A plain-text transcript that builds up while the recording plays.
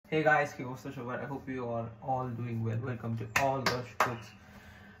Hey guys, I hope you are all doing well. Welcome to OloshB Cooks.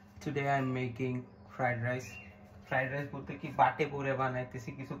 Today I'm making fried rice. Fried rice bolte ki bate pore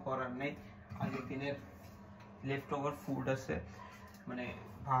banaitesi kichu korar nei. Ager diner leftover food ache, mane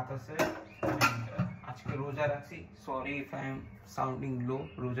bhat ache. Ajke roja rakhi. Sorry if I am sounding low.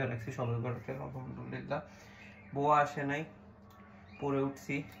 Roja rakhi shobai korte alhamdulillah. Boa ashe nai. পরে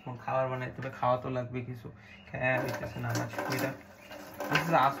উঠছি এখন খাবার বানাইতে হবে খাওয়া তো লাগবে কিছু খেয়ে হইতেছে নামাজ পড়া দিস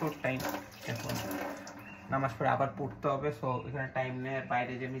ইজ আসর টাইম এখন নামাজ পড়ে আবার পড়তে হবে সো এখানে টাইম নেই আর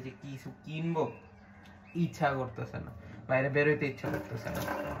বাইরে যে আমি যে কিছু কিনবো ইচ্ছা করতেছে না বাইরে বের হইতে ইচ্ছা করতেছে না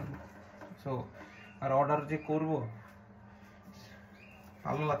সো আর অর্ডার যে করব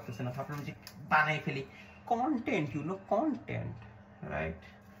ভালো লাগতেছে না ভাবলাম যে বানাই ফেলি content content right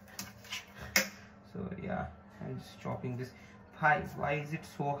so yeah I am just chopping this Why is it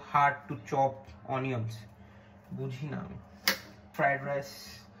so hard to chop onions? Bujhi na. Fried rice.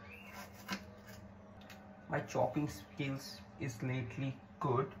 My chopping skills is lately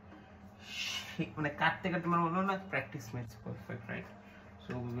good. When I cut the practice makes perfect, right? So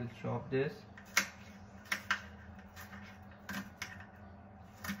we will chop this.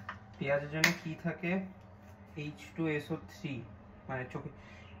 পেঁয়াজের জন্য কি থাকে H2SO3 মানে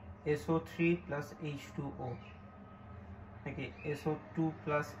SO3 plus H2O. Okay, SO2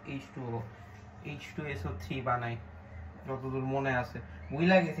 plus H2O H2SO3 বানাই যতদূর মনে আছে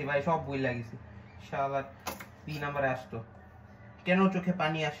বুইলা গেছি ভাই সব বুইলা গেছি শালা 3 নম্বরে আসতো কেন চোখে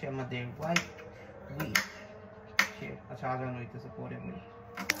পানি আসে আমাদের why we আচ্ছা আজান হইতেছে পরে বলি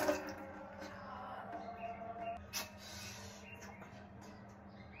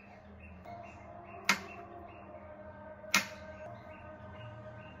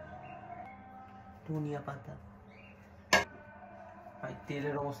ধনিয়া পাতা ভাই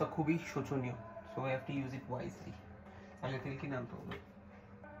তেলের অবস্থা খুবই শোচনীয় so I have to use it wisely তাহলে তেল কিনে আনতে হবে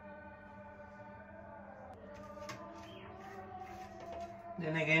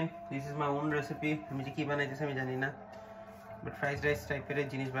then again this is my own recipe আমি যে কি বানাইতেছি আমি জানি না but fried rice টাইপের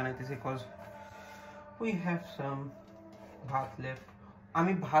জিনিস বানাইতেছি cause we have some ভাত left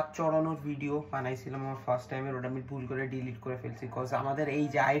আমি ভাত চড়ানোর ভিডিও বানাইছিলাম আমার ফার্স্ট টাইমে ওটা আমি ভুল করে ডিলিট করে ফেলছি cause আমাদের এই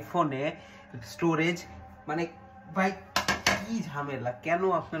যে আইফোনে স্টোরেজ মানে ভাই কি ঝামেলা কেন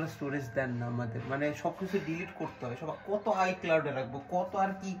আপনারা স্টোরেজ দেন না আমাদের মানে সবকিছু ডিলিট করতে হয় সব কত আইক্লাউডে রাখবো কত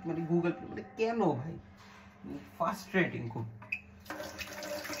আর কি মানে গুগল মানে কেন ভাই ফ্রাস্ট্রেটিং খুব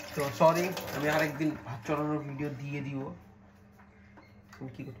তো সরি আমি আরেকদিন ভাত চড়ানোর ভিডিও দিয়ে দিব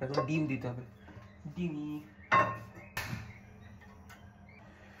কি করতে হবে ডিম দিতে হবে ডিম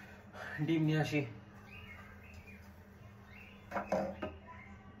নিয়ে আসি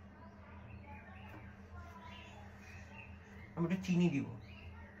আমি একটু চিনি দিব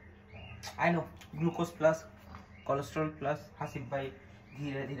I know glucose plus cholesterol plus Hasib ভাই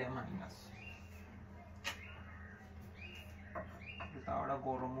ধীরে ধীরে মাইনাস তাওটা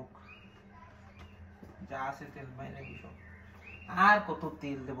গরম হোক যা আছে তেল বাইরে কি সব আর কত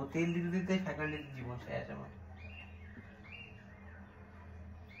তেল দেবো তেল দিতে দিতে ফ্যাকাল্টি জীবন শেষ আমার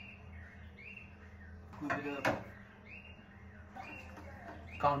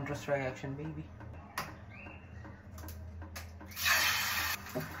counter strike action baby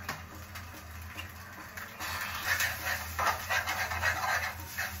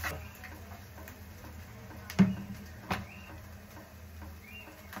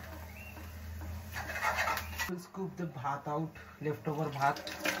We'll scoop the bhat out, leftover bhat.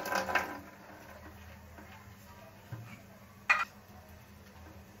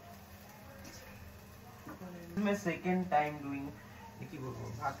 This is my second time doing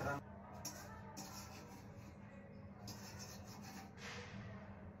bhat run.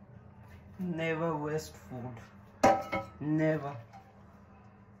 Never waste food. Never.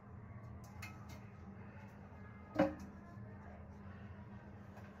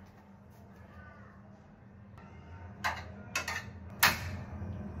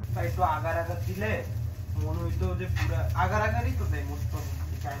 একটু আগার আগার দিলে মনে হইতো যে পুরো আগার আগারই তো দেয় মোস্ট অফ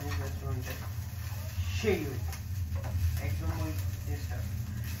চাইনিজ রেস্টুরেন্টে সেই হইতো একদম ওই টেস্টটা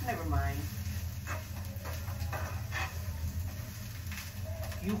never mind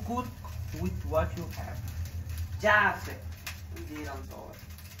you cook with what you have যা আছে ওই দিয়ে রান্না হবে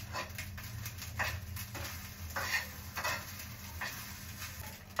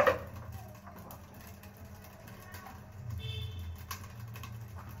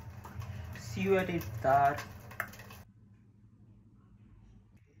See you at it that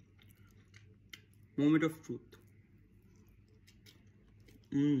moment of truth.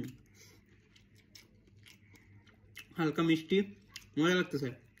 হালকা মিষ্টি মজা লাগতেছে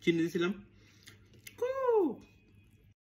চিনি দিয়েছিলাম